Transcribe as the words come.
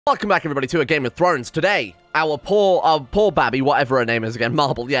Welcome back, everybody, to a Game of Thrones. Today, our poor Babby, whatever her name is again,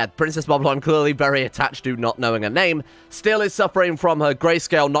 Marble, yeah, Princess Marble, I'm clearly very attached to not knowing her name, still is suffering from her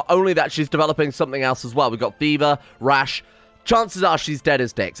grayscale. Not only that, she's developing something else as well. We've got fever, rash. Chances are she's dead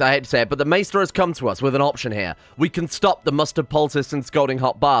as dicks. I hate to say it, but the Maester has come to us with an option here. We can stop the mustard poultice and scalding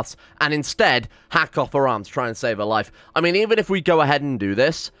hot baths, and instead, hack off her arms, try and save her life. I mean, even if we go ahead and do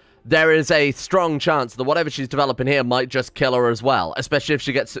this, there is a strong chance that whatever she's developing here might just kill her as well, especially if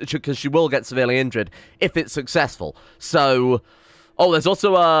she gets, because she will get severely injured if it's successful. So, oh, there's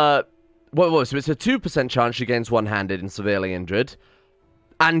also a, so it's a 2% chance she gains one-handed and severely injured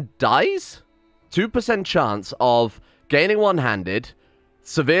and dies? 2% chance of gaining one-handed,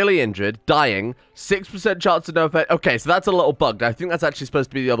 severely injured, dying, 6% chance of no effect. Okay, so that's a little bugged. I think that's actually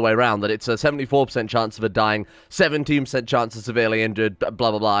supposed to be the other way around, that it's a 74% chance of her dying, 17% chance of severely injured, blah,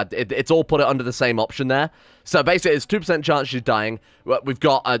 blah, blah. It's all put it under the same option there. So basically, it's 2% chance she's dying. We've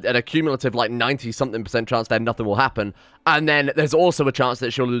got an accumulative, like, 90-something% chance that nothing will happen. And then there's also a chance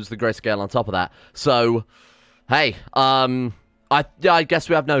that she'll lose the grayscale on top of that. So, hey, I guess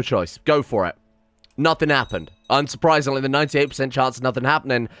we have no choice. Go for it. Nothing happened. Unsurprisingly, the 98% chance of nothing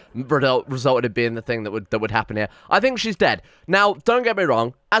happening resulted in being the thing that would happen here. I think she's dead. Now, don't get me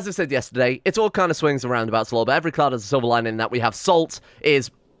wrong. As I said yesterday, it's all kind of swings and roundabouts a little bit. Every cloud has a silver lining in that. We have Salt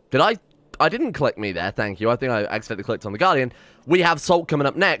is... I didn't click me there, thank you. I think I accidentally clicked on the Guardian. We have Salt coming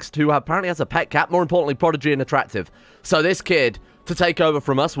up next, who apparently has a pet cat. More importantly, prodigy and attractive. So this kid to take over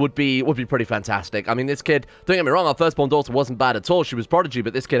from us would be pretty fantastic. I mean, this kid, don't get me wrong, our firstborn daughter wasn't bad at all. She was prodigy,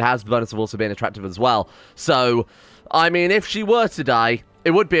 but this kid has the bonus of also being attractive as well. So, I mean, if she were to die,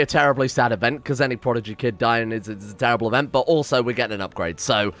 it would be a terribly sad event, because any prodigy kid dying is a terrible event, but also we're getting an upgrade.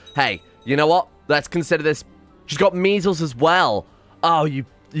 So, hey, you know what? Let's consider this. She's got measles as well. Oh, you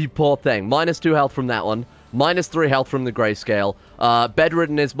poor thing. -2 health from that one. -3 health from the grayscale.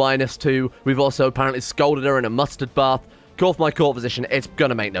 Bedridden is -2. We've also apparently scalded her in a mustard bath. Cough my court position, it's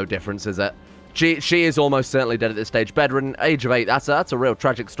gonna make no difference, is it? She is almost certainly dead at this stage. Bedridden, age of 8, that's a real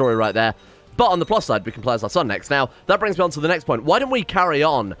tragic story right there. But on the plus side, we can play as our son next. Now, that brings me on to the next point. Why don't we carry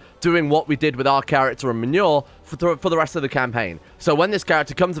on doing what we did with our character and Manure for the rest of the campaign? So when this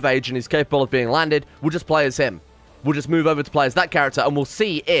character comes of age and is capable of being landed, we'll just play as him. We'll just move over to play as that character, and we'll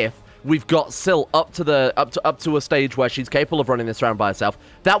see if we've got Syl up to a stage where she's capable of running this round by herself.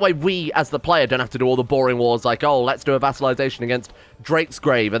 That way, we, as the player, don't have to do all the boring wars like, oh, let's do a vassalization against Drake's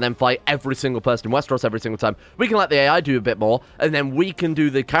Grave and then fight every single person in Westeros every single time. We can let the AI do a bit more, and then we can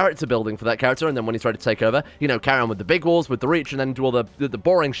do the character building for that character, and then when he's ready to take over, you know, carry on with the big wars, with the reach, and then do all the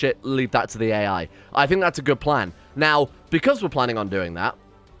boring shit, leave that to the AI. I think that's a good plan. Now, because we're planning on doing that,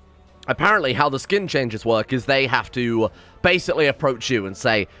 apparently how the skin changes work is they have to basically approach you and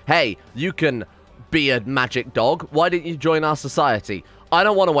say, hey, you can be a magic dog. Why didn't you join our society? I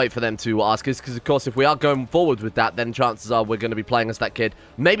don't want to wait for them to ask us, because, of course, if we are going forward with that, then chances are we're going to be playing as that kid,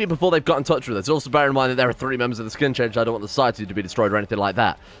 maybe before they've got in touch with us. Also, bear in mind that there are 3 members of the skin change. I don't want the society to be destroyed or anything like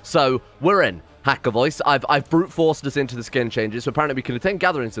that. So, we're in. Hacker voice. I've brute forced us into the skin changes, so apparently we can attend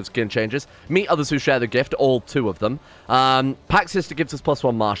gatherings of skin changes, meet others who share the gift, all 2 of them. Pack Sister gives us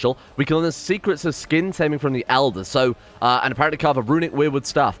 +1 martial. We can learn the secrets of skin taming from the elders, so, and apparently carve a runic weirwood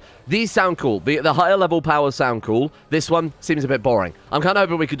staff. These sound cool. The higher level powers sound cool. This one seems a bit boring. I'm kind of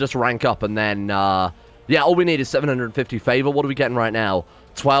hoping we could just rank up and then, yeah, all we need is 750 favor. What are we getting right now?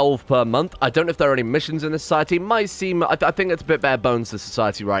 12 per month. I don't know if there are any missions in this society. Might seem, I think it's a bit bare bones, the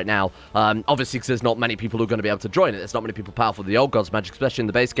society right now. Obviously, because there's not many people who are going to be able to join it. There's not many people powerful with the Old Gods magic, especially in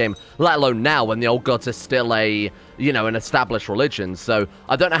the base game, let alone now when the Old Gods are still a, you know, an established religion. So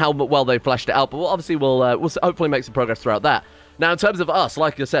I don't know how well they fleshed it out, but obviously we'll hopefully make some progress throughout that. Now, in terms of us,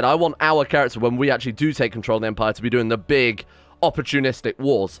 like I said, I want our character, when we actually do take control of the Empire, to be doing the big, opportunistic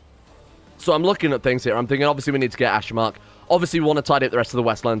wars. So I'm looking at things here. I'm thinking, obviously, we need to get Ashermark. Obviously, we want to tidy up the rest of the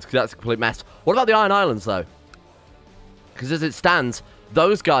Westlands, because that's a complete mess. What about the Iron Islands, though? Because as it stands,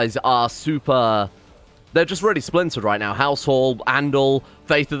 those guys are super... They're just really splintered right now. House Hall, Andal,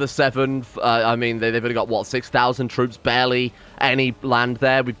 Faith of the Seven. I mean, they've only got, what, 6,000 troops? Barely any land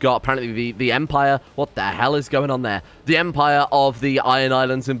there. We've got, apparently, the Empire. What the hell is going on there? The Empire of the Iron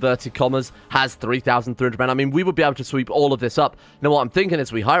Islands, inverted commas, has 3,300 men. I mean, we would be able to sweep all of this up. Now, what I'm thinking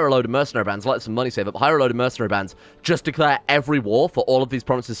is we hire a load of mercenary bands, let some money save up, hire a load of mercenary bands, just declare every war for all of these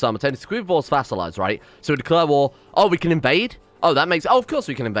provinces simultaneously. We've all vassalized, right? So we declare war. Oh, we can invade? Oh, that makes... Oh, of course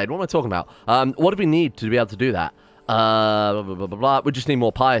we can invade. What am I talking about? What do we need to be able to do that? Blah, blah, blah, blah, blah. We just need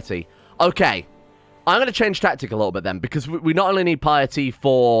more piety. Okay. I'm going to change tactic a little bit then, because we not only need piety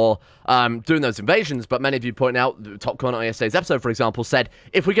for doing those invasions, but many of you point out, the top comment on yesterday's episode, for example, said,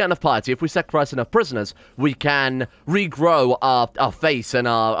 if we get enough piety, if we sacrifice enough prisoners, we can regrow our face and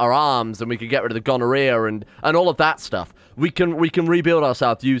our arms, and we can get rid of the gonorrhea and all of that stuff. We can rebuild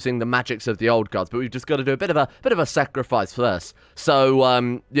ourselves using the magics of the old gods, but we've just got to do a bit of a sacrifice first.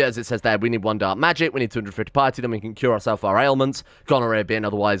 So, yeah, as it says there, we need 1 dark magic, we need 250 piety, then we can cure ourselves of our ailments, gonorrhea being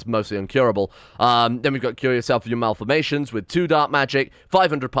otherwise mostly incurable. Then we've got cure yourself of your malformations with 2 dark magic,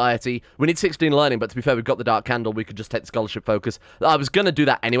 500 piety. We need 16 learning, but to be fair, we've got the dark candle. We could just take the scholarship focus. I was going to do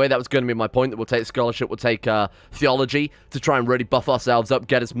that anyway. That was going to be my point, that we'll take scholarship, we'll take theology to try and really buff ourselves up,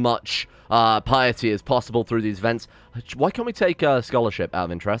 get as much piety as possible through these events. Why can't we take scholarship out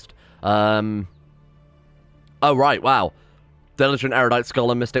of interest? Oh, right, wow. Diligent, erudite,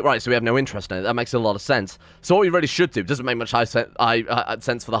 scholar, mystic. Right, so we have no interest in it. That makes a lot of sense. So what we really should do, doesn't make much sense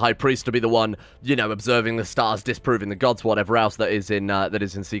for the high priest to be the one, you know, observing the stars, disproving the gods, whatever else that is in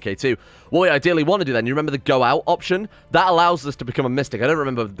CK2. What we ideally want to do then, you remember the go out option? That allows us to become a mystic. I don't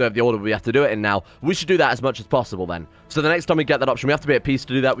remember the order we have to do it in now. We should do that as much as possible then. So the next time we get that option, we have to be at peace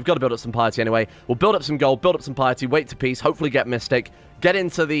to do that. We've got to build up some piety anyway. We'll build up some gold, build up some piety, wait to peace, hopefully get mystic. Get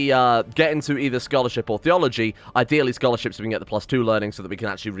into either scholarship or theology. Ideally scholarship so we can get the +2 learning so that we can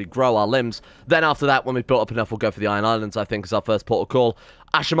actually regrow our limbs. Then after that, when we've built up enough, we'll go for the Iron Islands, I think, as our first port of call.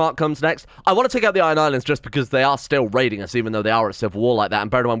 Ashermark comes next. I want to take out the Iron Islands just because they are still raiding us, even though they are at civil war like that. And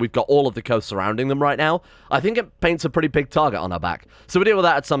bear in mind, we've got all of the coast surrounding them right now. I think it paints a pretty big target on our back. So we'll deal with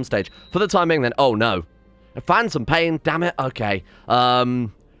that at some stage. For the time being then, oh no. Phantom pain, damn it, okay.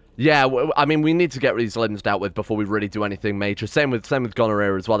 Yeah, I mean, we need to get these limbs dealt with before we really do anything major. Same with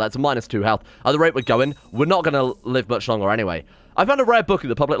gonorrhea as well. That's a -2 health. At the rate we're going, we're not going to live much longer anyway. I found a rare book in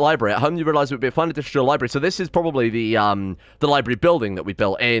the public library. At home, you realise it would be a fun addition to a library. So this is probably the library building that we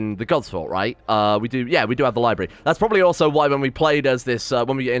built in the God's Fort, right? We do have the library. That's probably also why when we played as this,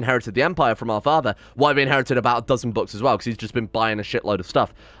 when we inherited the Empire from our father, why we inherited about a dozen books as well, because he's just been buying a shitload of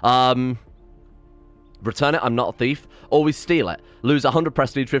stuff. Return it, I'm not a thief. Or we steal it. Lose 100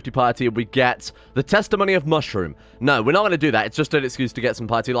 prestige, 50 piety, and we get the testimony of mushroom. No, we're not going to do that. It's just an excuse to get some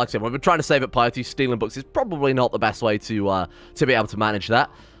piety. Like I said, when we're trying to save up piety, stealing books is probably not the best way to be able to manage that.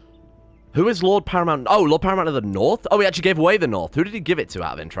 Who is Lord Paramount? Oh, Lord Paramount of the North? Oh, he actually gave away the North. Who did he give it to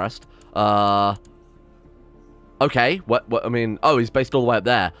out of interest? Okay, what, I mean, oh, he's based all the way up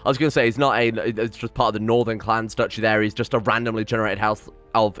there. I was going to say, he's not it's just part of the Northern Clans Duchy there. He's just a randomly generated house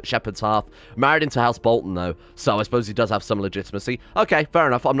of Shepherd's Hearth. Married into House Bolton, though, so I suppose he does have some legitimacy. Okay, fair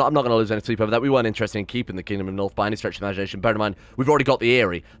enough. I'm not going to lose any sleep over that. We weren't interested in keeping the Kingdom of North by any stretch of imagination. Bear in mind, we've already got the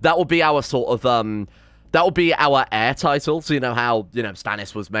Eyrie. That will be our sort of, that will be our heir title. So you know how, you know,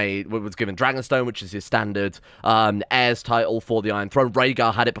 Stannis was given Dragonstone, which is his standard heir's title for the Iron Throne.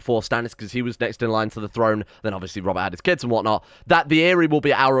 Rhaegar had it before Stannis because he was next in line to the throne. Then obviously Robert had his kids and whatnot. The Eyrie will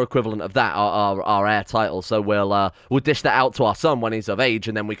be our equivalent of that, our heir title. So we'll dish that out to our son when he's of age,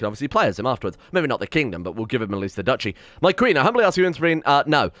 and then we can obviously play as him afterwards. Maybe not the kingdom, but we'll give him at least the duchy. My queen, I humbly ask you to intervene.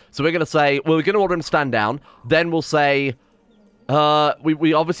 No. So we're going to say, well, we're going to order him to stand down. Then we'll say,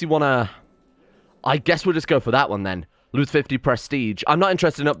 we obviously want to... I guess we'll just go for that one then. Lose 50 prestige. I'm not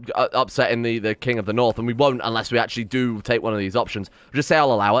interested in upsetting the King of the North, and we won't unless we actually do take one of these options. We'll just say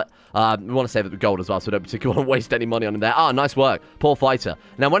I'll allow it. We want to save it with gold as well, so we don't particularly want to waste any money on him there. Ah, nice work. Poor fighter.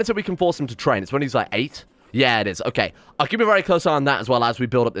 Now, when is it we can force him to train? It's when he's like 8? Yeah, it is. Okay. I'll keep a very close eye on that as well as we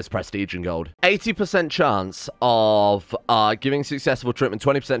build up this prestige and gold. 80% chance of giving successful treatment,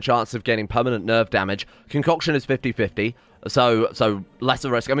 20% chance of gaining permanent nerve damage. Concoction is 50-50. So less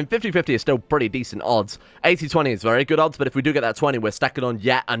of a risk. I mean, 50-50 is still pretty decent odds. 80-20 is very good odds, but if we do get that 20, we're stacking on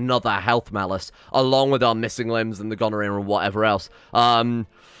yet another health malice, along with our missing limbs and the gonorrhea and whatever else.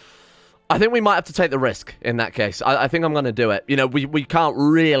 I think we might have to take the risk in that case. I think I'm going to do it. You know, we can't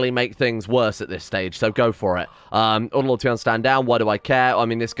really make things worse at this stage, so go for it. Unlord stand down. Why do I care? I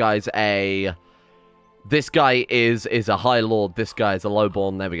mean, this guy's a... This guy is a high lord. This guy is a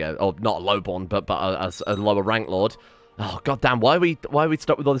lowborn. There we go. Oh, not a lowborn, but a lower rank lord. Oh, goddamn, why are we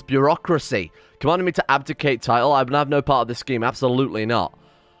stuck with all this bureaucracy? Commanding me to abdicate title? I have no part of this scheme. Absolutely not.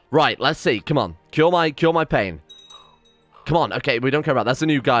 Right, let's see. Come on. Cure my pain. Come on. Okay, we don't care about that. That's a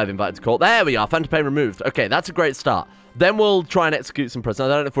new guy I've invited to court. There we are. Phantom pain removed. Okay, that's a great start. Then we'll try and execute some prisoners.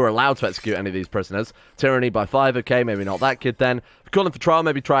 I don't know if we're allowed to execute any of these prisoners. Tyranny by 5. Okay, maybe not that kid then. Call him for trial.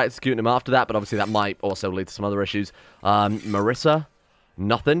 Maybe try executing him after that, but obviously that might also lead to some other issues. Marissa?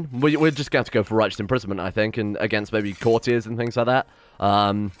 Nothing. We're just going to have to go for righteous imprisonment, I think, and against maybe courtiers and things like that.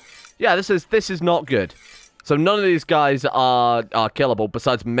 Yeah, this is not good. So none of these guys are killable,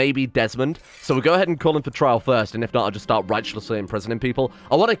 besides maybe Desmond. So we'll go ahead and call him for trial first, and if not, I'll just start righteously imprisoning people.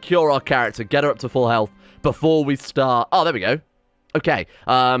 I want to cure our character, get her up to full health before we start... Oh, there we go. Okay.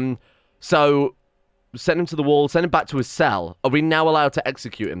 So send him to the wall, send him back to his cell. Are we now allowed to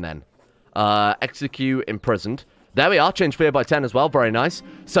execute him then? Execute imprisoned. There we are. Change fear by 10 as well. Very nice.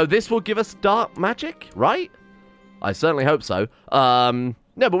 So this will give us dark magic, right? I certainly hope so.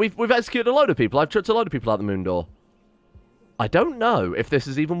 No, but we've executed a load of people. I've chucked a load of people out the moon door. I don't know if this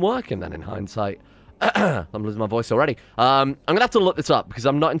is even working then in hindsight. I'm losing my voice already. I'm going to have to look this up because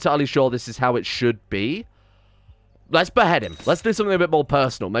I'm not entirely sure this is how it should be. Let's behead him. Let's do something a bit more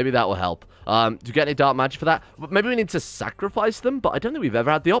personal. Maybe that will help. Do you get any dark magic for that? Maybe we need to sacrifice them, but I don't think we've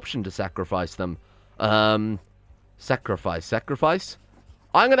ever had the option to sacrifice them. Sacrifice.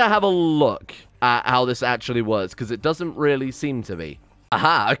 I'm going to have a look at how this actually works because it doesn't really seem to be.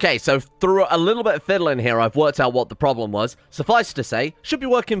 Aha, okay, so through a little bit of fiddling here, I've worked out what the problem was. Suffice to say, should be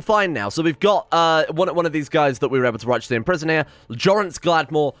working fine now. So we've got one of these guys that we were able to righteously imprison here. Jorrance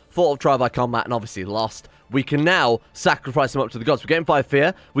Gladmore, fought of trial by combat, and obviously lost. We can now sacrifice him up to the gods. We gain 5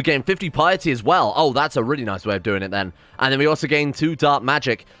 fear. We gain 50 piety as well. Oh, that's a really nice way of doing it then. And then we also gain 2 dark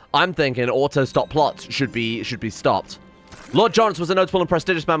magic. I'm thinking auto-stop plots should be stopped. Lord Jorrance was a notable and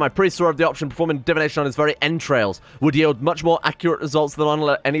prestigious man. My priest saw of the option performing divination on his very entrails would yield much more accurate results than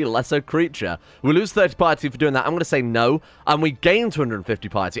on any lesser creature. We lose 30 piety for doing that. I'm going to say no. And we gain 250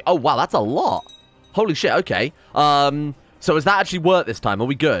 piety. Oh, wow, that's a lot. Holy shit, okay. So is that actually worth this time? Are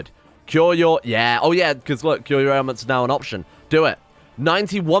we good? Cure your... Yeah. Oh, yeah, because look, cure your ailments is now an option. Do it.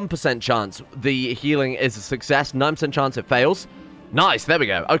 91% chance the healing is a success. 9% chance it fails. Nice, there we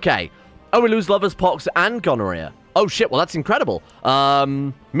go. Okay. Oh, we lose lovers, pox, and gonorrhea. Oh, shit. Well, that's incredible.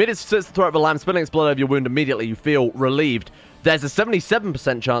 Immediately slits the throat of a lamb, spilling its blood over your wound. Immediately, you feel relieved. There's a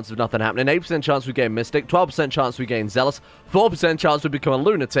 77% chance of nothing happening, 8% chance we gain Mystic, 12% chance we gain Zealous, 4% chance we become a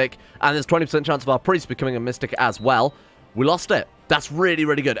Lunatic, and there's 20% chance of our priest becoming a Mystic as well. We lost it. That's really,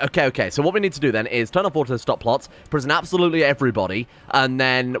 really good. Okay. So what we need to do then is turn off auto-stop plots, prison absolutely everybody, and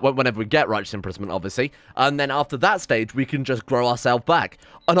then, whenever we get righteous imprisonment, obviously, and then after that stage, we can just grow ourselves back.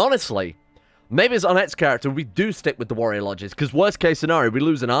 And honestly... maybe as our next character, we do stick with the warrior lodges, because worst case scenario, we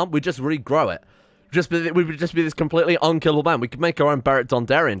lose an arm, we just regrow it. We would just be this completely unkillable man. We could make our own Beric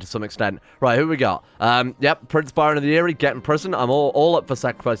Dondarrion to some extent. Right, who we got? Yep, Prince Byron of the Eyrie, get in prison. I'm all up for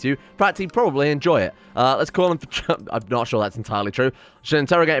sacrifice you. Practically probably enjoy it. Let's call him for... I'm not sure that's entirely true. Should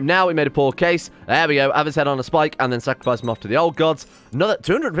interrogate him now. We made a poor case. There we go. Have his head on a spike and then sacrifice him off to the old gods. Another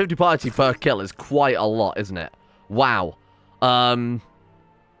 250 piety per kill is quite a lot, isn't it? Wow.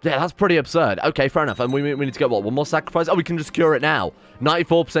 Yeah, that's pretty absurd. Okay, fair enough. And we need to get, what, one more sacrifice? Oh, we can just cure it now.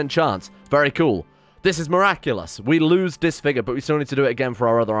 94% chance. Very cool. This is miraculous. We lose Disfigure, but we still need to do it again for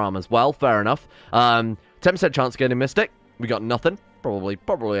our other arm as well. Fair enough. 10% chance of getting Mystic. We got nothing. Probably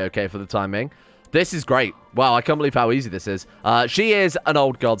okay for the time being. This is great. Wow, I can't believe how easy this is. She is an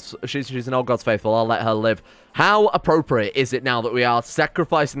old god's... She's an old god's faithful. I'll let her live. How appropriate is it now that we are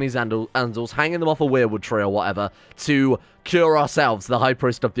sacrificing these Andals, hanging them off a weirwood tree or whatever, to cure ourselves, the high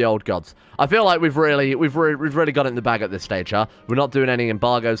priest of the old gods? I feel like we've really got it in the bag at this stage, huh? We're not doing any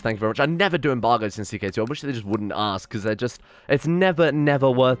embargoes, thank you very much. I never do embargoes in CK2. I wish they just wouldn't ask, because they're just... it's never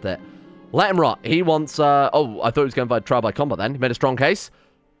worth it. Let him rot. He wants... oh, I thought he was going to trial by combat then. He made a strong case.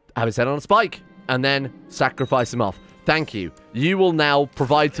 Have his head on a spike. And then sacrifice him off. Thank you. You will now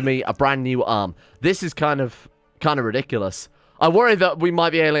provide to me a brand new arm. This is kind of ridiculous. I worry that we might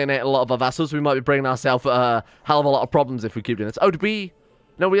be alienating a lot of our vassals. We might be bringing ourselves a hell of a lot of problems if we keep doing this. Oh, did we...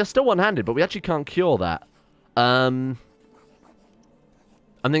 no, we are still one-handed, but we actually can't cure that. I'm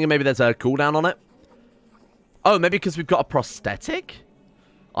thinking maybe there's a cooldown on it. Oh, maybe because we've got a prosthetic?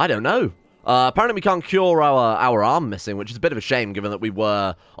 I don't know. Apparently we can't cure our arm missing, which is a bit of a shame, given that we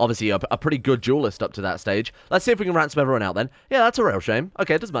were, obviously, a pretty good duelist up to that stage. Let's see if we can ransom everyone out then. Yeah, that's a real shame.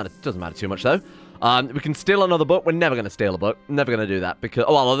 Okay, it doesn't matter too much, though. We can steal another book. We're never going to steal a book. Never going to do that, because...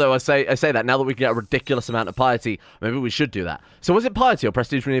 oh, well, although I say that, now that we can get a ridiculous amount of piety, maybe we should do that. So was it piety or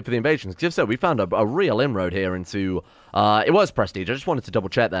prestige we need for the invasions? Because if so, we found a real inroad here into... it was prestige. I just wanted to double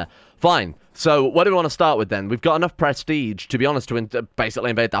check there. Fine. So, what do we want to start with then? We've got enough prestige, to be honest, to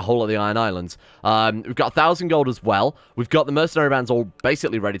basically invade the whole of the Iron Islands. We've got 1,000 gold as well. We've got the mercenary bands all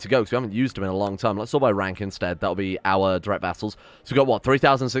basically ready to go, because we haven't used them in a long time. Let's sort by rank instead. That'll be our direct vassals. So we've got, what,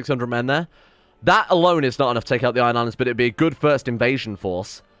 3,600 men there? That alone is not enough to take out the Iron Islands, but it'd be a good first invasion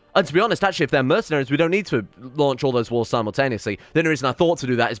force. And to be honest, actually, if they're mercenaries, we don't need to launch all those wars simultaneously. The only reason I thought to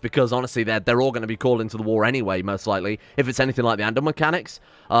do that is because, honestly, they're all going to be called into the war anyway, most likely, if it's anything like the Andal mechanics.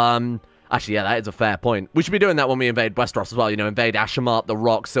 Actually, yeah, that is a fair point. We should be doing that when we invade Westeros as well. You know, invade Ashermark, the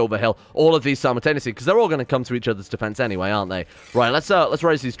Rock, Silverhill, all of these simultaneously, because they're all going to come to each other's defense anyway, aren't they? Right, let's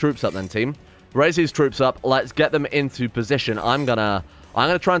raise these troops up then, team. Raise these troops up. Let's get them into position. I'm gonna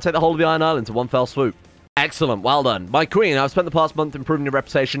try and take the whole of the Iron Island to one fell swoop. Excellent, well done. My queen, I've spent the past month improving your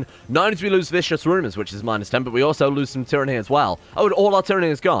reputation. Not only do we lose vicious rumors, which is -10, but we also lose some tyranny as well. Oh, and all our tyranny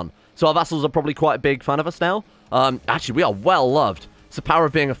is gone. So our vassals are probably quite a big fan of us now. Actually, we are well loved. It's the power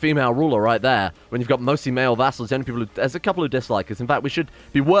of being a female ruler right there. When you've got mostly male vassals, the only people there's a couple who dislike us. In fact, we should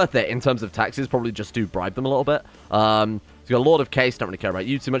be worth it in terms of taxes. Probably just do bribe them a little bit. So we've got Lord of Case, don't really care about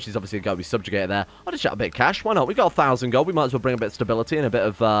you too much. He's obviously a guy we subjugated there. I'll just shout a bit of cash. Why not? We got 1,000 gold. We might as well bring a bit of stability and a bit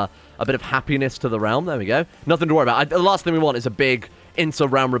of happiness to the realm. There we go. Nothing to worry about. The last thing we want is a big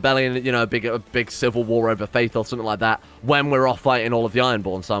inter-realm rebellion, you know, a big civil war over faith or something like that when we're off fighting all of the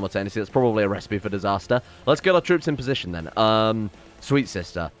Ironborn simultaneously. That's probably a recipe for disaster. Let's get our troops in position then. Sweet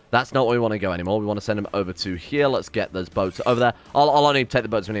sister. That's not where we want to go anymore. We want to send them over to here. Let's get those boats over there. I'll only take the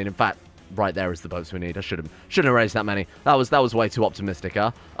boats we need. In fact, right there is the boats we need. I shouldn't have raised that many. That was way too optimistic,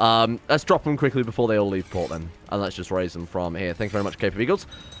 huh? Let's drop them quickly before they all leave port then. And let's just raise them from here. Thank you very much, Cape of Eagles.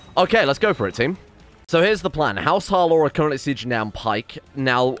 Okay, let's go for it, team. So here's the plan. House Harlaw are currently sieging down Pike.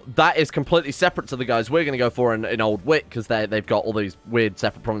 Now, that is completely separate to the guys we're going to go for in Old Wick, because they've got all these weird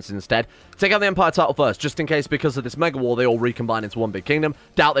separate provinces instead. Take out the Empire title first, just in case because of this mega war they all recombine into one big kingdom.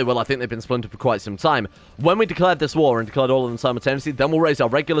 Doubt they will. I think they've been splintered for quite some time. When we declared this war and declared all of them simultaneously, then we'll raise our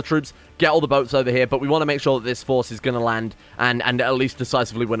regular troops, get all the boats over here, but we want to make sure that this force is going to land and at least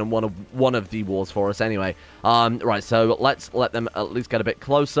decisively win one of the wars for us anyway. Right, so let's let them at least get a bit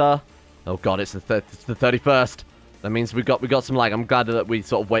closer. Oh god, it's the 31st. That means we got some lag. I'm glad that we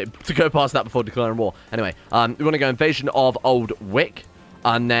sort of wait to go past that before declaring war. Anyway, we want to go invasion of Old Wick,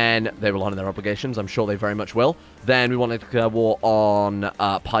 and then they will honor their obligations. I'm sure they very much will. Then we want to declare war on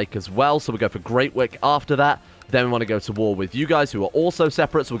Pike as well, so we go for Great Wick after that. Then we want to go to war with you guys, who are also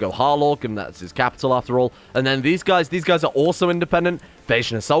separate, so we'll go Harlaw, given that's his capital after all. And then these guys are also independent.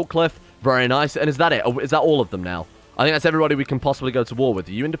 Invasion of Saltcliffe, very nice. And is that it? Is that all of them now? I think that's everybody we can possibly go to war with.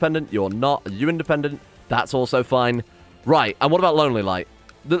 Are you independent? You're not. Are you independent? That's also fine. Right, and what about Lonely Light?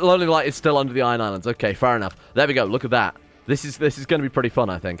 The Lonely Light is still under the Iron Islands. Okay, fair enough. There we go. Look at that. This is going to be pretty fun,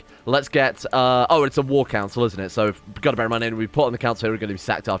 I think. Let's get... oh, it's a war council, isn't it? So, we've got to bear in mind, we put on the council here, we're going to be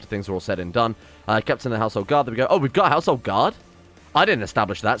sacked after things are all said and done. Captain of the Household Guard, there we go. Oh, we've got a Household Guard? I didn't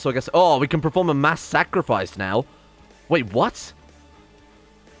establish that, so I guess... Oh, we can perform a mass sacrifice now. Wait, what?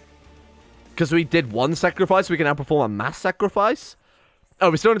 Because we did one sacrifice, we can now perform a mass sacrifice? Oh,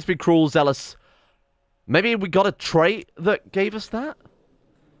 we still need to be cruel, zealous. Maybe we got a trait that gave us that?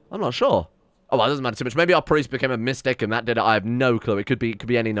 I'm not sure. Oh, well, it doesn't matter too much. Maybe our priest became a mystic and that did it. I have no clue. It could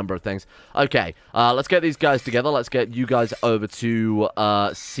be any number of things. Okay, let's get these guys together. Let's get you guys over to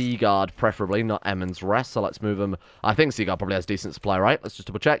Seaguard, preferably, not Emmons Rest. So let's move them. I think Seaguard probably has decent supply, right? Let's just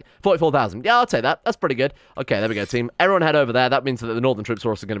double check. 44,000. Yeah, I'll take that. That's pretty good. Okay, there we go, team. Everyone head over there. That means that the northern troops are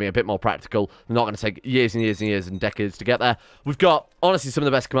also going to be a bit more practical. They're not going to take years and years and years and decades to get there. We've got, honestly, some of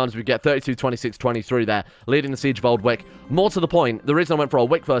the best commanders. We get 32, 26, 23 there, leading the siege of Old Wick. More to the point, the reason I went for Old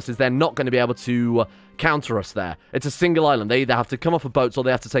Wick first is they're not going to be able to counter us there. It's a single island. They either have to come off of boats or they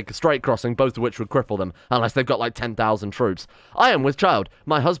have to take a straight crossing, both of which would cripple them, unless they've got like 10,000 troops. I am with child.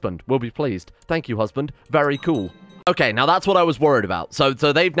 My husband will be pleased. Thank you, husband. Very cool. Okay, now that's what I was worried about. So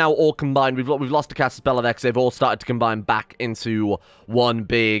they've now all combined. We've lost a cast spell of X. They've all started to combine back into one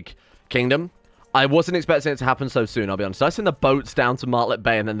big kingdom. I wasn't expecting it to happen so soon, I'll be honest. I sent the boats down to Martlet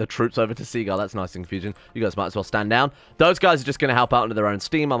Bay and then the troops over to Seagull. That's nice and confusing. You guys might as well stand down. Those guys are just going to help out under their own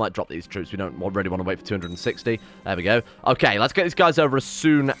steam. I might drop these troops. We don't really want to wait for 260. There we go. Okay, let's get these guys over as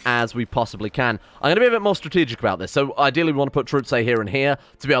soon as we possibly can. I'm going to be a bit more strategic about this. So ideally, we want to put troops, say, here and here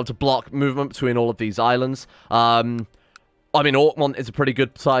to be able to block movement between all of these islands. I mean, Orkmont is a pretty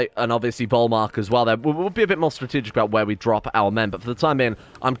good site, and obviously Volmark as well. There, we'll be a bit more strategic about where we drop our men, but for the time being,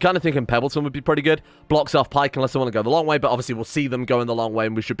 I'm kind of thinking Pebbleton would be pretty good. Blocks off Pike unless they want to go the long way, but obviously we'll see them going the long way,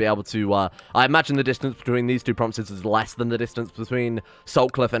 and we should be able to... I imagine the distance between these two provinces is less than the distance between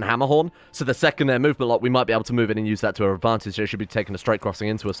Saltcliffe and Hammerhorn, so the second their movement lot, we might be able to move in and use that to our advantage. They should be taking a straight crossing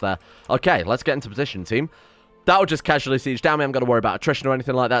into us there. Okay, let's get into position, team. That will just casually siege down. We haven't got to worry about attrition or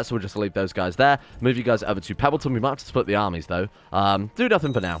anything like that, so we'll just leave those guys there. Move you guys over to Pebbleton. We might have to split the armies, though. Do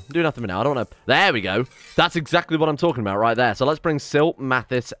nothing for now. Do nothing for now. I don't want to... There we go. That's exactly what I'm talking about right there. So let's bring Silt,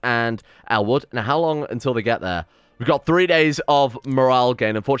 Mathis, and Elwood. Now, how long until they get there? We've got 3 days of morale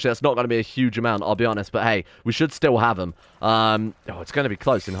gain. Unfortunately, that's not going to be a huge amount, I'll be honest. But, hey, we should still have them. Oh, it's going to be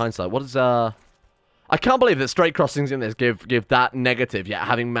close in hindsight. What is... I can't believe that straight crossings in this give that negative, yet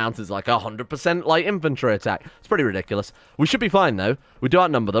having mounted like 100% light infantry attack. It's pretty ridiculous. We should be fine, though. We do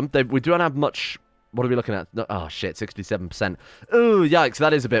outnumber them. We don't have much... What are we looking at? Oh, shit, 67%. Ooh, yikes,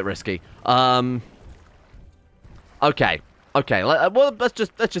 that is a bit risky. Okay. Okay, well, let's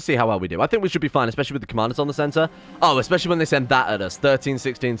just see how well we do. I think we should be fine, especially with the commanders on the center. Oh, especially when they send that at us. 13,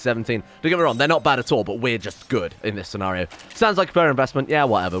 16, 17. Don't get me wrong, they're not bad at all, but we're just good in this scenario. Sounds like a fair investment. Yeah,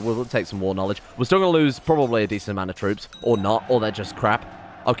 whatever. We'll take some war knowledge. We're still going to lose probably a decent amount of troops. Or not, or they're just crap.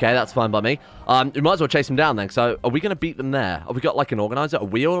 Okay, that's fine by me. We might as well chase them down then. So, are we going to beat them there? Have we got like an organizer? Are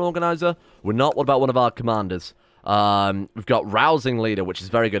we an organizer? We're not. What about one of our commanders? We've got rousing leader, which is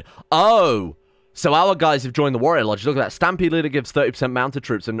very good. Oh! So our guys have joined the warrior lodge. Look at that. Stampede leader gives 30% mounted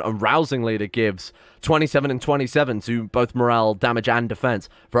troops, and rousing leader gives 27 and 27 to both morale, damage, and defense.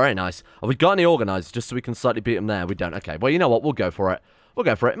 Very nice. Have we got any organizers just so we can slightly beat them there? We don't. Okay. Well, you know what? We'll go for it. We'll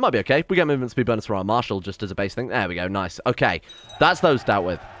go for it. It might be okay. We get movement speed bonus for our marshal just as a base thing. There we go. Nice. Okay. That's those dealt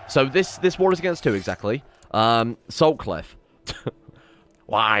with. So this war is against who exactly? Saltcliffe.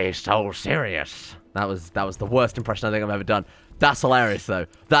 Why so serious? That was the worst impression I think I've ever done. That's hilarious though.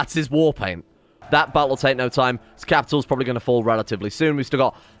 That's his war paint. That battle will take no time. His capital's probably going to fall relatively soon. We've still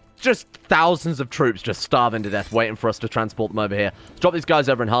got just thousands of troops just starving to death, waiting for us to transport them over here. Let's drop these guys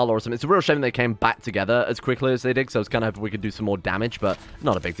over in Harlow or something. It's a real shame they came back together as quickly as they did, so I was kind of hoping we could do some more damage, but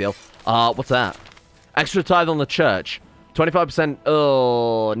not a big deal. What's that? Extra tithe on the church. 25%.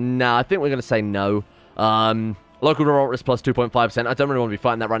 Oh, no. I think we're going to say no. Local revolt risk plus 2.5%. I don't really want to be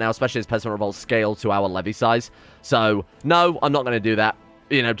fighting that right now, especially as peasant revolts scale to our levy size. So, no, I'm not going to do that.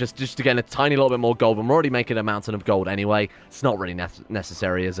 You know, just to get a tiny little bit more gold. I'm already making a mountain of gold anyway. It's not really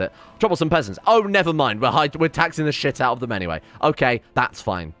necessary, is it? Troublesome peasants. Oh, never mind. We're taxing the shit out of them anyway. Okay, that's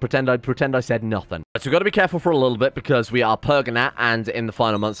fine. Pretend I said nothing. So we've got to be careful for a little bit because we are Pergonat and in the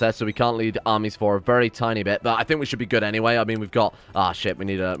final months there, so we can't lead armies for a very tiny bit. But I think we should be good anyway. I mean, we've got... Ah, shit. We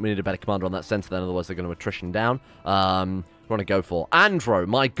need a better commander on that center then, otherwise they're going to attrition down. Want to go for Andro,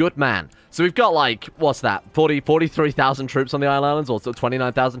 my good man. So we've got like, what's that, 43,000 troops on the islands, or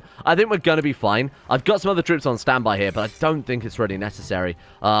 29,000. I think we're going to be fine. I've got some other troops on standby here, but I don't think it's really necessary.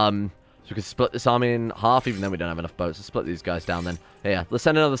 So we can split this army in half, even though we don't have enough boats. Let's split these guys down then. Yeah, let's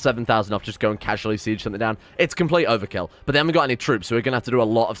send another 7,000 off, just go and casually siege something down. It's complete overkill, but they haven't got any troops, so we're going to have to do a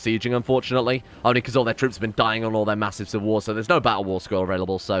lot of sieging, unfortunately. Only because all their troops have been dying on all their massive civil war, so there's no battle war score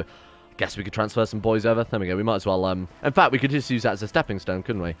available, so... Guess we could transfer some boys over. There we go. We might as well, in fact, we could just use that as a stepping stone,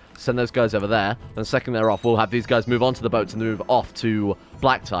 couldn't we? Send those guys over there. And the second they're off, we'll have these guys move on to the boats and move off to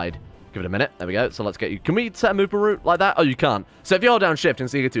Blacktide. Give it a minute. There we go. So let's get you... Can we set a movement route like that? Oh, you can't. So if you hold down shift in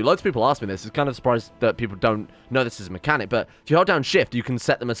CK2, loads of people ask me this. It's kind of surprised that people don't know this is a mechanic. But if you hold down shift, you can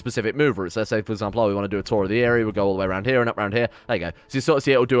set them a specific move route. So say, for example, oh, we want to do a tour of the area. We'll go all the way around here and up around here. There you go. So you sort of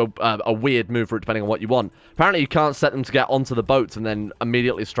see it will do a weird move route depending on what you want. Apparently, you can't set them to get onto the boats and then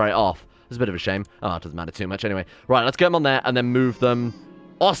immediately straight off. It's a bit of a shame. Oh, it doesn't matter too much anyway. Right, let's get them on there and then move them.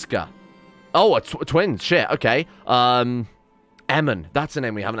 Oscar. Oh, twins. Shit, okay. Emmon. That's a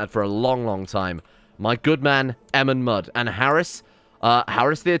name we haven't had for a long, long time. My good man, Emmon Mudd. And Harris.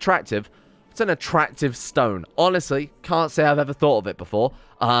 Harris the Attractive. It's an attractive stone. Honestly, can't say I've ever thought of it before.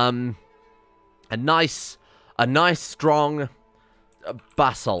 A nice, strong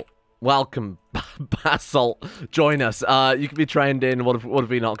basalt. Welcome, Basalt. Join us. You can be trained in... What have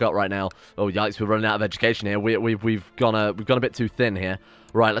we not got right now? Oh, yikes, we're running out of education here. We've gone a bit too thin here.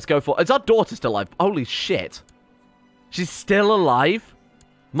 Right, let's go for... Is our daughter still alive? Holy shit. She's still alive?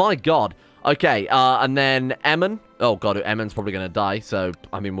 My god. Okay, and then Emmon. Oh, god, Emmon's probably going to die. So,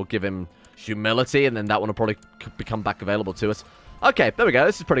 I mean, we'll give him humility, and then that one will probably become back available to us. Okay, there we go.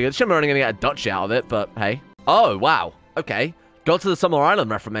 This is pretty good. We're only going to get a duchy out of it, but hey. Oh, wow. Okay. Go to the Summer Island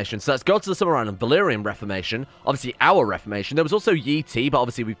Reformation. So let's go to the Summer Island Valyrian Reformation. Obviously, our Reformation. There was also Yi Ti, but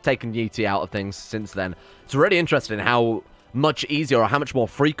obviously we've taken Yi Ti out of things since then. It's really interesting how much easier or how much more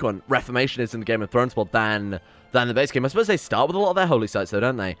frequent Reformation is in the Game of Thrones world than the base game. I suppose they start with a lot of their holy sites, though,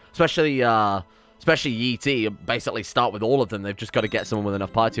 don't they? Especially Yi Ti, basically start with all of them. They've just got to get someone with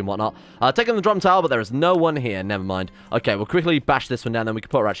enough piety and whatnot. Taking the drum tower, but there is no one here. Never mind. Okay, we'll quickly bash this one down, then we can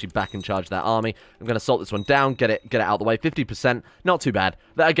put her actually back in charge of that army. I'm going to salt this one down, get it out of the way. 50%, not too bad.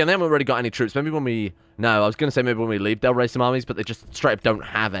 Again, they haven't really got any troops. Maybe when we... No, I was going to say maybe when we leave, they'll raise some armies, but they just straight up don't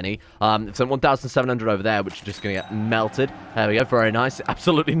have any. So 1,700 over there, which is just going to get melted. There we go, very nice.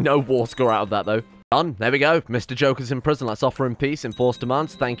 Absolutely no war score out of that, though. Done. There we go. Mr. Joker's in prison. Let's offer him peace. Enforce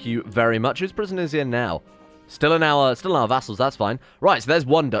demands. Thank you very much. Whose prison is he in now? Still in our vassals. That's fine. Right, so there's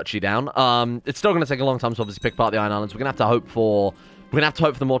one duchy down. It's still going to take a long time to obviously pick apart the Iron Islands. We're going to have to hope for We're going to have to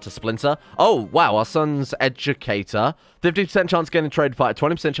hope for them all to splinter. Oh, wow. Our son's educator. 50% chance of getting a trained fighter.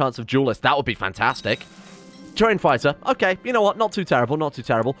 20% chance of duelist. That would be fantastic. Trained fighter. Okay, you know what? Not too terrible. Not too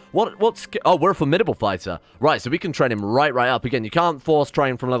terrible. What's... Oh, we're a formidable fighter. Right, so we can train him right up. Again, you can't force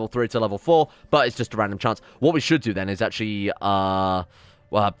train from level 3 to level 4, but it's just a random chance. What we should do then is actually...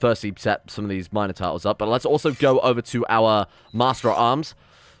 well, firstly, set some of these minor titles up, but let's also go over to our Master at Arms.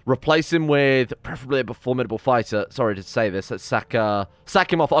 Replace him with preferably a formidable fighter. Sorry to say this. Let's sack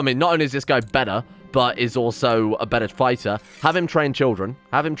him off. I mean, not only is this guy better, but is also a better fighter. Have him train children.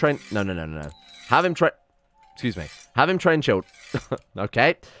 Have him train... No. Have him train... Excuse me. Have him train children.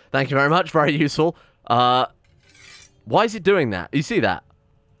 Okay. Thank you very much. Very useful. Why is it doing that? You see that?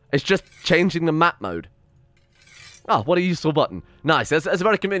 It's just changing the map mode. Oh, what a useful button. Nice. That's a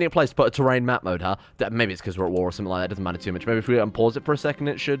very convenient place to put a terrain map mode, huh? Maybe it's because we're at war or something like that. It doesn't matter too much. Maybe if we unpause it for a second,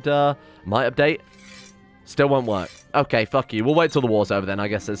 it should, might update. Still won't work. Okay, fuck you. We'll wait till the war's over then. I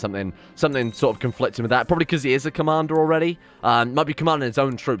guess there's something sort of conflicting with that. Probably because he is a commander already. Might be commanding his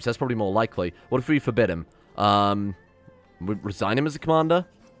own troops. That's probably more likely. What if we forbid him? We resign him as a commander?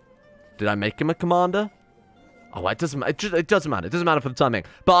 Did I make him a commander? Oh, it doesn't matter. It doesn't matter. It doesn't matter for the time being.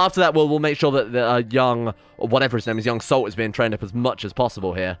 But after that, we'll make sure that the young, or whatever his name is, young Salt is being trained up as much as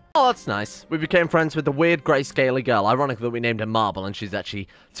possible here. Oh, that's nice. We became friends with the weird grayscaly girl. Ironic that we named her Marble, and she's actually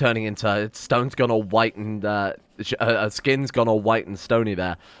turning into... Stone's gone all white and... her skin's gone all white and stony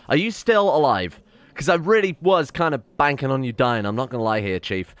there. Are you still alive? Because I really was kind of banking on you dying. I'm not going to lie here,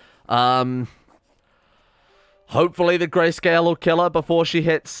 Chief. Hopefully the grayscale will kill her before she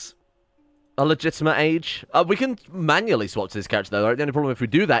hits... a legitimate age. We can manually swap to this character, though. Right? The only problem if we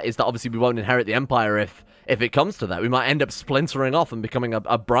do that is that obviously we won't inherit the Empire if it comes to that. We might end up splintering off and becoming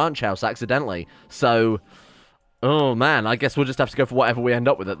a branch house accidentally. So, oh man, I guess we'll just have to go for whatever we end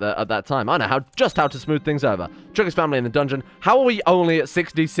up with at that time. I know just how to smooth things over. Trigger's family in the dungeon. How are we only at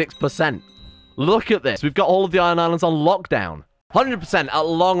 66%? Look at this. We've got all of the Iron Islands on lockdown. 100% at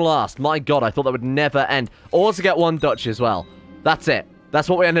long last. My god, I thought that would never end. Also get one duchy as well. That's it. That's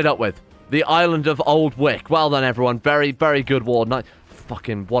what we ended up with. The island of Old Wick. Well done, everyone. Very, very good war.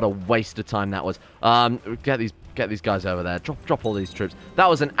 Fucking, what a waste of time that was. Get these guys over there. Drop all these troops. That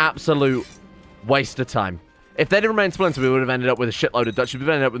was an absolute waste of time. If they didn't remain splinter, we would have ended up with a shitload of Dutch. We've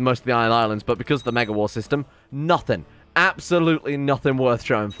ended up with most of the Iron Islands, but because of the Mega War system, nothing. Absolutely nothing worth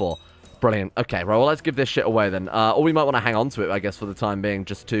showing for. Brilliant. Okay, right, well, let's give this shit away then. Or we might want to hang on to it, I guess, for the time being,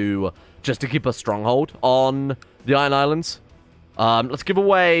 just to keep a stronghold on the Iron Islands. Let's give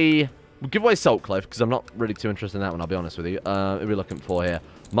away... We'll give away Saltcliffe, because I'm not really too interested in that one, I'll be honest with you. What are we looking for here?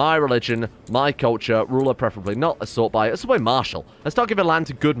 My religion, my culture, ruler preferably, not assault by marshal. Let's start giving land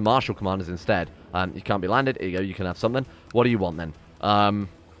to good marshal commanders instead. You can't be landed. Here you go, you can have something. What do you want then?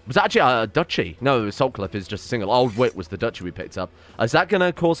 Was that actually a duchy? No, Saltcliffe is just a single. Old Wit was the duchy we picked up. Is that going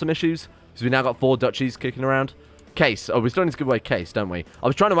to cause some issues? Because we now got 4 duchies kicking around. Case. Oh, we still need to give away Case, don't we? I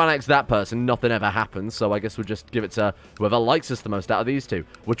was trying to annex that person. Nothing ever happens, so I guess we'll just give it to whoever likes us the most out of these two,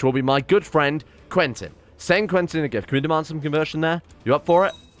 which will be my good friend, Quentin. Send Quentin a gift. Can we demand some conversion there? You up for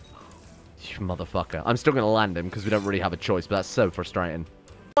it? You motherfucker. I'm still going to land him because we don't really have a choice, but that's so frustrating.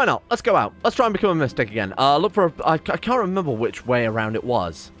 Why not? Let's go out. Let's try and become a mystic again. Look for I can't remember which way around it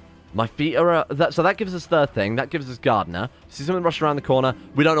was. My feet are... so that gives us third thing. That gives us gardener. See something rush around the corner.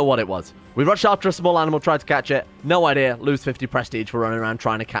 We don't know what it was. We rushed after a small animal, tried to catch it. No idea. Lose 50 prestige for running around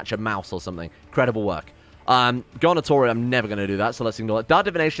trying to catch a mouse or something. Incredible work. Go on a Tory. I'm never going to do that, so let's ignore it. Dark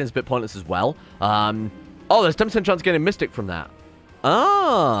divination is a bit pointless as well. Oh, there's 10% chance of getting mystic from that.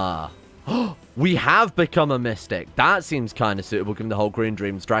 Ah. We have become a mystic. That seems kind of suitable given the whole green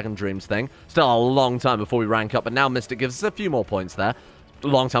dreams, dragon dreams thing. Still a long time before we rank up, but now mystic gives us a few more points there. A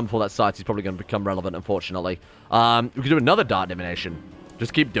long time before that society is probably going to become relevant, unfortunately. We could do another dark divination.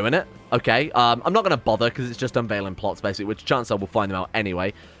 Just keep doing it. Okay. I'm not going to bother because it's just unveiling plots, basically, which chance I will find them out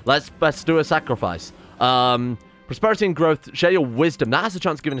anyway. Let's do a sacrifice. Prosperity and growth. Share your wisdom. That has a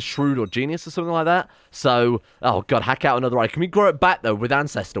chance of giving a shrewd or genius or something like that. So, oh god, hack out another eye. Can we grow it back, though, with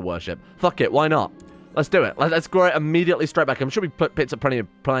ancestor worship? Fuck it, why not? Let's do it. Let's grow it immediately straight back. I'm sure we picked up plenty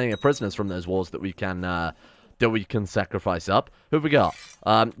of prisoners from those wars that we can sacrifice up. Who have we got?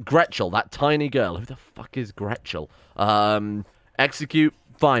 Gretchel, that tiny girl. Who the fuck is Gretchel? Execute.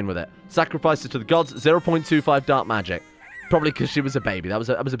 Fine with it. Sacrifice it to the gods. 0.25 dark magic. Probably because she was a baby. That was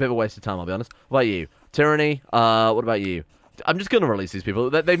a bit of a waste of time, I'll be honest. What about you? Tyranny. What about you? I'm just going to release these people.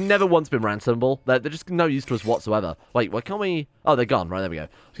 They've never once been ransomable. They're just no use to us whatsoever. Wait, why can't we... Oh, they're gone. Right, there we go. I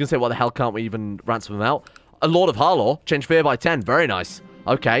was going to say, why the hell can't we even ransom them out? A Lord of Harlaw. Change fear by 10. Very nice.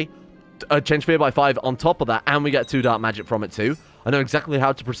 Okay. Change fear by 5 on top of that, and we get 2 dark magic from it too. I know exactly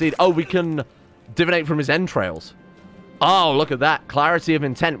how to proceed. Oh, we can divinate from his entrails. Oh, look at that. Clarity of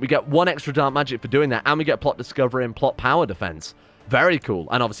intent. We get 1 extra dark magic for doing that, and we get plot discovery and plot power defense. Very cool.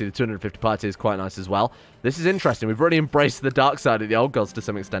 And obviously the 250 piety is quite nice as well. This is interesting. We've really embraced the dark side of the old gods to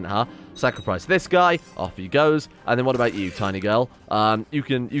some extent, huh? Sacrifice this guy. Off he goes. And then what about you, tiny girl? You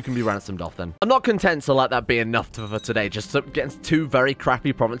can be ransomed off then. I'm not content to let that be enough for today. Just getting 2 very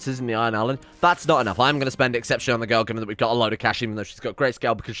crappy provinces in the Iron Island. That's not enough. I'm going to spend exception on the girl, given that we've got a load of cash, even though she's got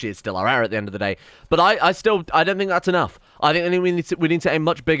grayscale, because she is still our heir at the end of the day. But I don't think that's enough. I think we need to aim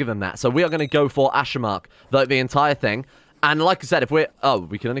much bigger than that. So we are going to go for Ashermark, the entire thing. And like I said, if we're... Oh,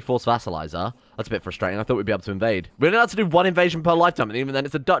 we can only force vassalize, huh? That's a bit frustrating. I thought we'd be able to invade. We're only allowed to do 1 invasion per lifetime, and even then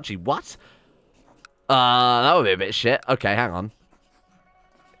it's a duchy. What? That would be a bit shit. Okay, hang on.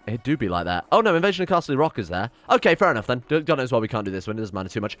 It do be like that. Oh, no, invasion of Castle Rock is there. Okay, fair enough then. God knows why we can't do this one. It doesn't matter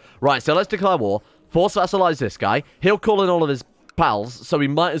too much. Right, so let's declare war. Force vassalize this guy. He'll call in all of his pals, so we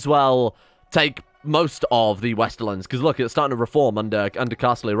might as well take most of the Westerlands, because look, it's starting to reform under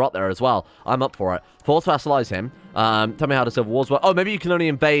Castle Rock there as well. I'm up for it. Force vassalize him. Tell me how the Civil Wars work. Oh, maybe you can only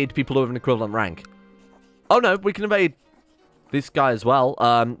invade people who have an equivalent rank. Oh no, we can invade this guy as well.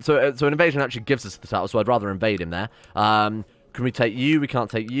 So an invasion actually gives us the title, so I'd rather invade him there. Can we take you? We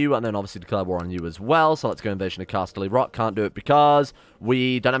can't take you, and then obviously declare war on you as well. So let's go invasion of Castle Rock. Can't do it because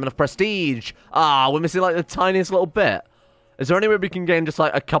we don't have enough prestige. Ah, we're missing like the tiniest little bit. Is there any way we can gain just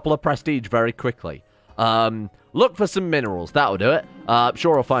like a couple of prestige very quickly? Look for some minerals. That'll do it.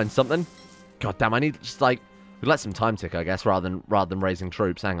 Sure, I'll find something. God damn, I need just like let some time tick, I guess, rather than raising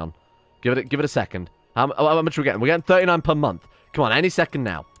troops. Hang on, give it a second. How much are we getting? We're getting 39 per month. Come on, any second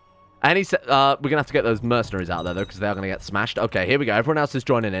now. We're gonna have to get those mercenaries out there though, because they are gonna get smashed. Okay, here we go. Everyone else is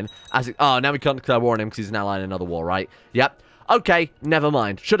joining in. Oh, now we can't declare war on him because he's an ally in another war, right? Yep. Okay, never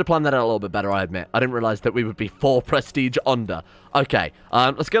mind. Should have planned that out a little bit better, I admit. I didn't realize that we would be 4 prestige under. Okay,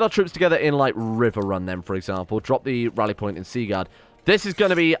 let's get our troops together in, like, River Run then, for example. Drop the rally point in Seaguard. This is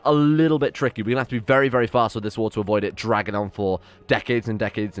going to be a little bit tricky. We're going to have to be very, very fast with this war to avoid it dragging on for decades and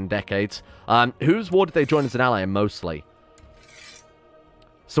decades and decades. Whose war did they join as an ally mostly?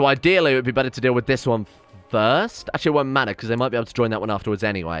 So ideally, it would be better to deal with this one first. Actually, it won't matter, because they might be able to join that one afterwards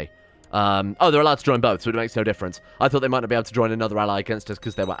anyway. Oh, they're allowed to join both, so it makes no difference. I thought they might not be able to join another ally against us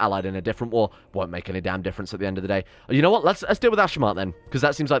because they were allied in a different war. Won't make any damn difference at the end of the day. You know what? Let's deal with Ashermark then, because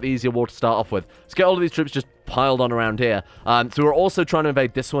that seems like the easier war to start off with. Let's get all of these troops just piled on around here. So we're also trying to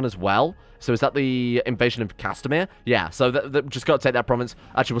invade this one as well. So is that the invasion of Castamere? Yeah, so just got to take that province.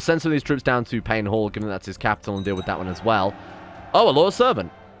 Actually, we'll send some of these troops down to Payne Hall, given that's his capital, and deal with that one as well. Oh, a loyal servant.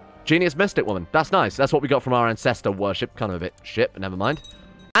 Genius Mystic Woman. That's nice. That's what we got from our ancestor worship. Kind of a bit shit, but never mind.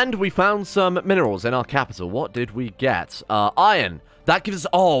 And we found some minerals in our capital. What did we get? Iron. That gives us...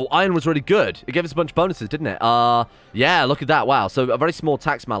 Oh, iron was really good. It gave us a bunch of bonuses, didn't it? Yeah, look at that. Wow. So a very small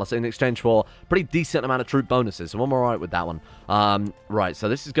tax malus in exchange for a pretty decent amount of troop bonuses. So I'm all right with that one. Right, so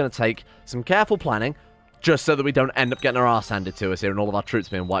this is going to take some careful planning, just so that we don't end up getting our ass handed to us here and all of our troops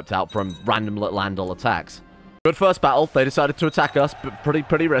being wiped out from random little Andal attacks. Good first battle. They decided to attack us, but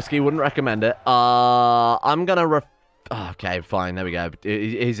pretty risky. Wouldn't recommend it. I'm going to... Okay, fine. There we go.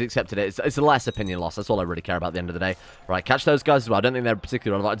 He's accepted it. It's a less opinion loss. That's all I really care about at the end of the day. Right, catch those guys as well. I don't think they're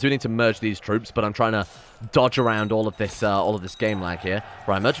particularly relevant. I do need to merge these troops, but I'm trying to dodge around all of this game lag here.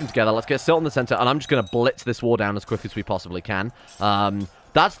 Right, merge them together. Let's get Silt in the center, and I'm just going to blitz this war down as quick as we possibly can.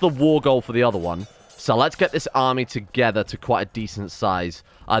 That's the war goal for the other one. So let's get this army together to quite a decent size.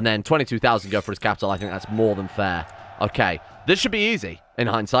 And then 22,000 go for his capital. I think that's more than fair. Okay, this should be easy in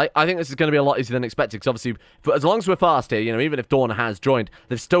hindsight. I think this is going to be a lot easier than expected, because obviously, as long as we're fast here, you know, even if Dawn has joined,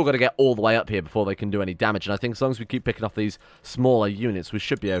 they've still got to get all the way up here before they can do any damage. And I think as long as we keep picking off these smaller units, we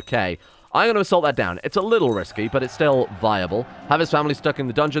should be okay. I'm going to assault that down. It's a little risky, but it's still viable. Have his family stuck in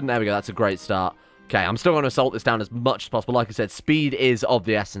the dungeon. There we go. That's a great start. Okay, I'm still going to assault this down as much as possible. Like I said, speed is of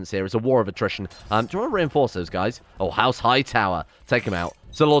the essence here. It's a war of attrition. Do you want to reinforce those guys? Oh, House Hightower. Take him out.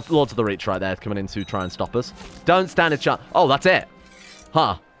 So Lords of the Reach right there coming in to try and stop us. Don't stand a chance. Oh, that's it.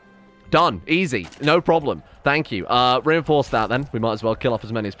 Huh. Done. Easy. No problem. Thank you. Reinforce that then. We might as well kill off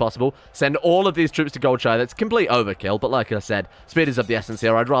as many as possible. Send all of these troops to Goldshire. That's complete overkill, but like I said, speed is of the essence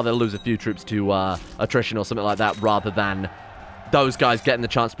here. I'd rather lose a few troops to attrition or something like that rather than those guys getting the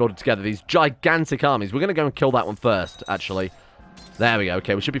chance to build together these gigantic armies. We're going to go and kill that one first, actually. There we go.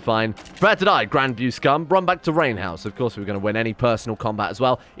 Okay, we should be fine. Prepare to die, Grandview scum. Run back to Rainhouse. Of course, we're going to win any personal combat as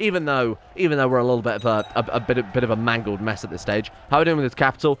well, even though we're a little bit of a bit of a mangled mess at this stage. How are we doing with this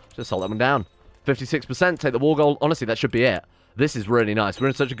capital? Just hold that one down. 56%. Take the war goal. Honestly, that should be it. This is really nice. We're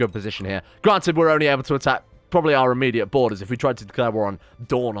in such a good position here. Granted, we're only able to attack probably our immediate borders. If we tried to declare war on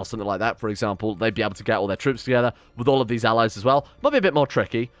Dawn or something like that, for example, they'd be able to get all their troops together with all of these allies as well. Might be a bit more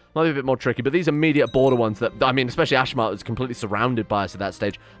tricky. But these immediate border ones that, I mean, especially Ashmart is completely surrounded by us at that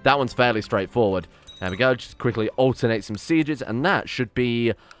stage. That one's fairly straightforward. There we go. Just quickly alternate some sieges, and that should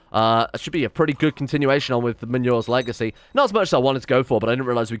be a pretty good continuation on with the Manure's legacy. Not as much as I wanted to go for, but I didn't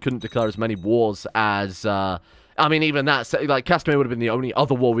realize we couldn't declare as many wars as, I mean, even that, like, Castamere would have been the only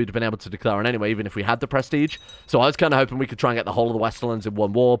other war we'd have been able to declare on anyway, even if we had the prestige. So I was kind of hoping we could try and get the whole of the Westerlands in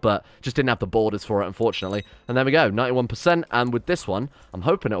one war, but just didn't have the borders for it, unfortunately. And there we go, 91%, and with this one, I'm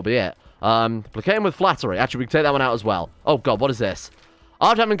hoping it'll be it. Placating with flattery. Actually, we can take that one out as well. Oh, God, what is this?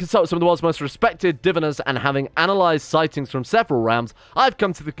 After having consulted some of the world's most respected diviners and having analysed sightings from several realms, I've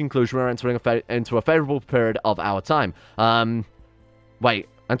come to the conclusion we're entering into a favourable period of our time. Wait,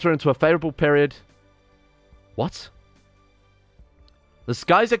 enter into a favourable period... What? The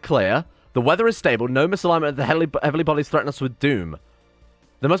skies are clear, the weather is stable, no misalignment of the heavenly bodies threaten us with doom.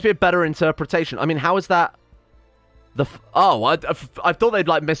 There must be a better interpretation. I mean, how is that... I thought they'd,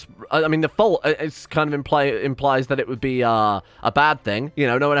 like, I mean, the fault is kind of implies that it would be a bad thing. You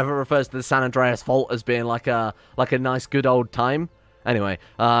know, no one ever refers to the San Andreas fault as being like a nice, good old time. Anyway,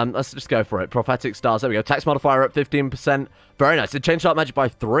 let's just go for it. Prophetic stars. There we go. Tax modifier up 15%. Very nice. It changed dark magic by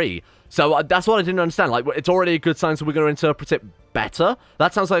 3. So that's what I didn't understand. Like, it's already a good sign, so we're going to interpret it better.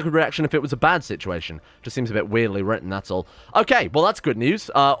 That sounds like a reaction if it was a bad situation. Just seems a bit weirdly written, that's all. Okay, well, that's good news.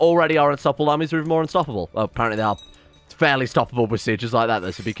 Already our unstoppable armies are even more unstoppable. Well, apparently they are fairly stoppable with sieges like that,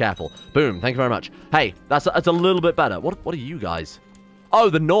 though, so be careful. Boom. Thank you very much. Hey, that's a little bit better. What are you guys? Oh,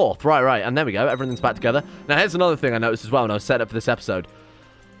 the North. Right. And there we go. Everything's back together. Now, here's another thing I noticed as well when I was set up for this episode.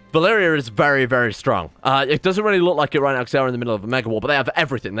 Valyria is very, very strong. It doesn't really look like it right now because they're in the middle of a mega war, but they have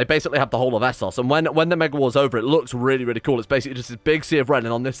everything. They basically have the whole of Essos. And when the mega war's over, it looks really, really cool. It's basically just this big sea of red,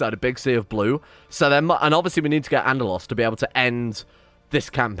 and on this side, a big sea of blue. So then, and obviously, we need to get Andalos to be able to end this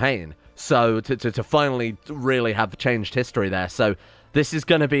campaign. So to finally really have changed history there. So this is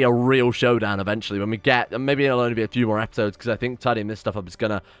going to be a real showdown eventually when we get, maybe it'll only be a few more episodes because I think tidying this stuff up is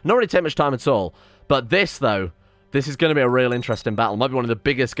going to not really take much time at all. But this, though, this is going to be a real interesting battle. Might be one of the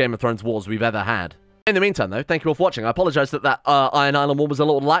biggest Game of Thrones wars we've ever had. In the meantime, though, thank you all for watching. I apologise that Iron Island war was a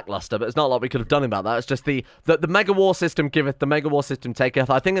little lackluster, but it's not a lot we could have done about that. It's just the Mega War system giveth, the Mega War system taketh.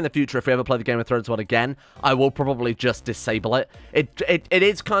 I think in the future, if we ever play the Game of Thrones one again, I will probably just disable it. It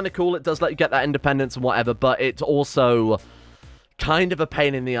is kind of cool. It does let you get that independence and whatever, but it's also kind of a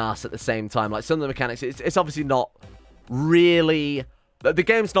pain in the ass at the same time. Like, some of the mechanics, it's obviously not really... The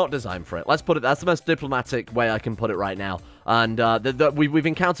game's not designed for it. Let's put it... That's the most diplomatic way I can put it right now. And we've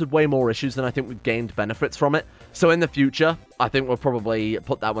encountered way more issues than I think we've gained benefits from it. So in the future, I think we'll probably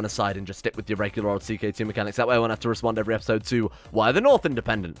put that one aside and just stick with the regular old CK2 mechanics. That way I won't have to respond every episode to why are the North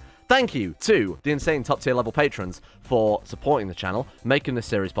independent. Thank you to the insane top tier level patrons for supporting the channel, making this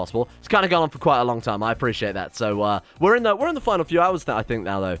series possible. It's kind of gone on for quite a long time. I appreciate that. So we're in the final few hours now, I think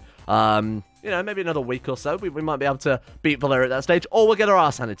now though. You know, maybe another week or so, we might be able to beat Valyria at that stage, or we'll get our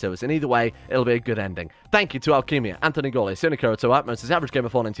arse handed to us. And either way, it'll be a good ending. Thank you to Alchemia, Anthony Gawley, Sinicura to Atmos, Average Gamer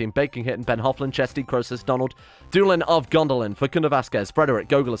 419, Baking Hit, and Ben Hofflin, Chesty, Croesus, Donald, Doolin of Gondolin, Facunda Vasquez, Frederick,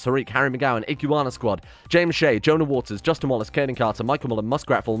 Gogolus, Harik, Harry McGowan, Iguana Squad, James Shea, Jonah Waters, Justin Wallace, Caden Carter, Michael Mullen,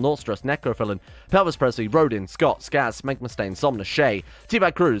 Muskratful, Nordstress, Necrophilin, Pelvis Presley, Rodin, Scott, Skaz, Smeg Mustaine, Somna, Shea,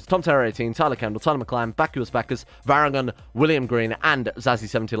 T-Bag Cruz, Tom Terror 18, Tyler Kendall, Tyler McClam, Vacuous Bacchus, Varagon, William Green, and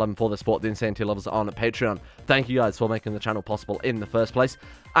Zazzy7011 for the support the Insane Tier lovers on Patreon. Thank you guys for making the channel possible in the first place.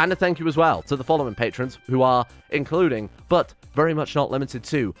 And a thank you as well to the following patrons who are including, but very much not limited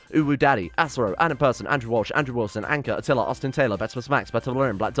to, Uwu Daddy, Asaro, Anna Person, Andrew Walsh, Andrew Wilson, Anchor, Attila, Austin Taylor, Betsamus Max, Better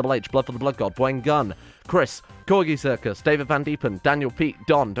Valerian, Black Double H, Blood for the Blood God, Boyne Gunn, Chris, Corgi Circus, David Van Diepen, Daniel Pete,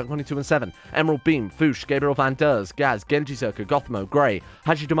 Don, Dunk22 and 7, Emerald Beam, Foosh, Gabriel Van Ders, Gaz, Genji Circa, Gothamo, Grey,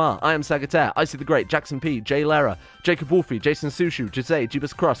 Haji Damar, I Am Sagittaire, Icy the Great, Jackson P, Jay Lera, Jacob Wolfie, Jason Sushu, Jose,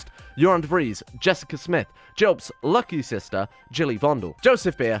 Jeebus Crust, Joran DeVries, Jessica Smith, Jobs, Lucky Sister, Jilly Vondel,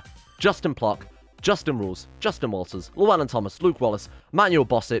 Joseph Beer, Justin Plock, Justin Rules, Justin Walters, Llewellyn Thomas, Luke Wallace, Manuel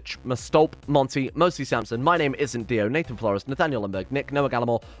Bosich, Mastolp, Monty, Mosi Sampson, My Name Isn't Dio, Nathan Flores, Nathaniel Lundberg, Nick, Noah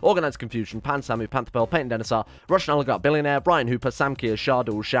Gallimore, Organized Confusion, Pan Samu, Panther Pearl, Peyton Denisar, Russian Oligarch Billionaire, Brian Hooper, Sam Kia,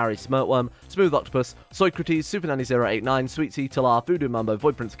 Shardul, Shari, Smirtworm, Smooth Octopus, Socrates, Super Nanny 089, Sweet Tea, Talar, Voodoo Mambo,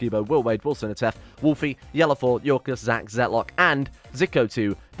 Void Prince Kibo, Will Wade, Wilson Atef, Wolfie, Yellowford, Yorkus, Zach, Zetlock, and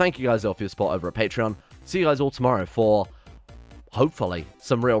Zico2. Thank you guys all for your support over at Patreon. See you guys all tomorrow for... hopefully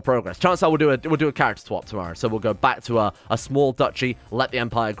some real progress. Chances are we'll do a character swap tomorrow, so we'll go back to a small duchy, let the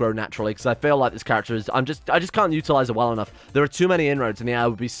empire grow naturally, because I feel like this character is I just can't utilize it well enough. There are too many inroads, and I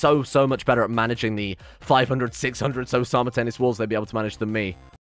would be so much better at managing the 500 600 so simultaneous wars they'd be able to manage than me.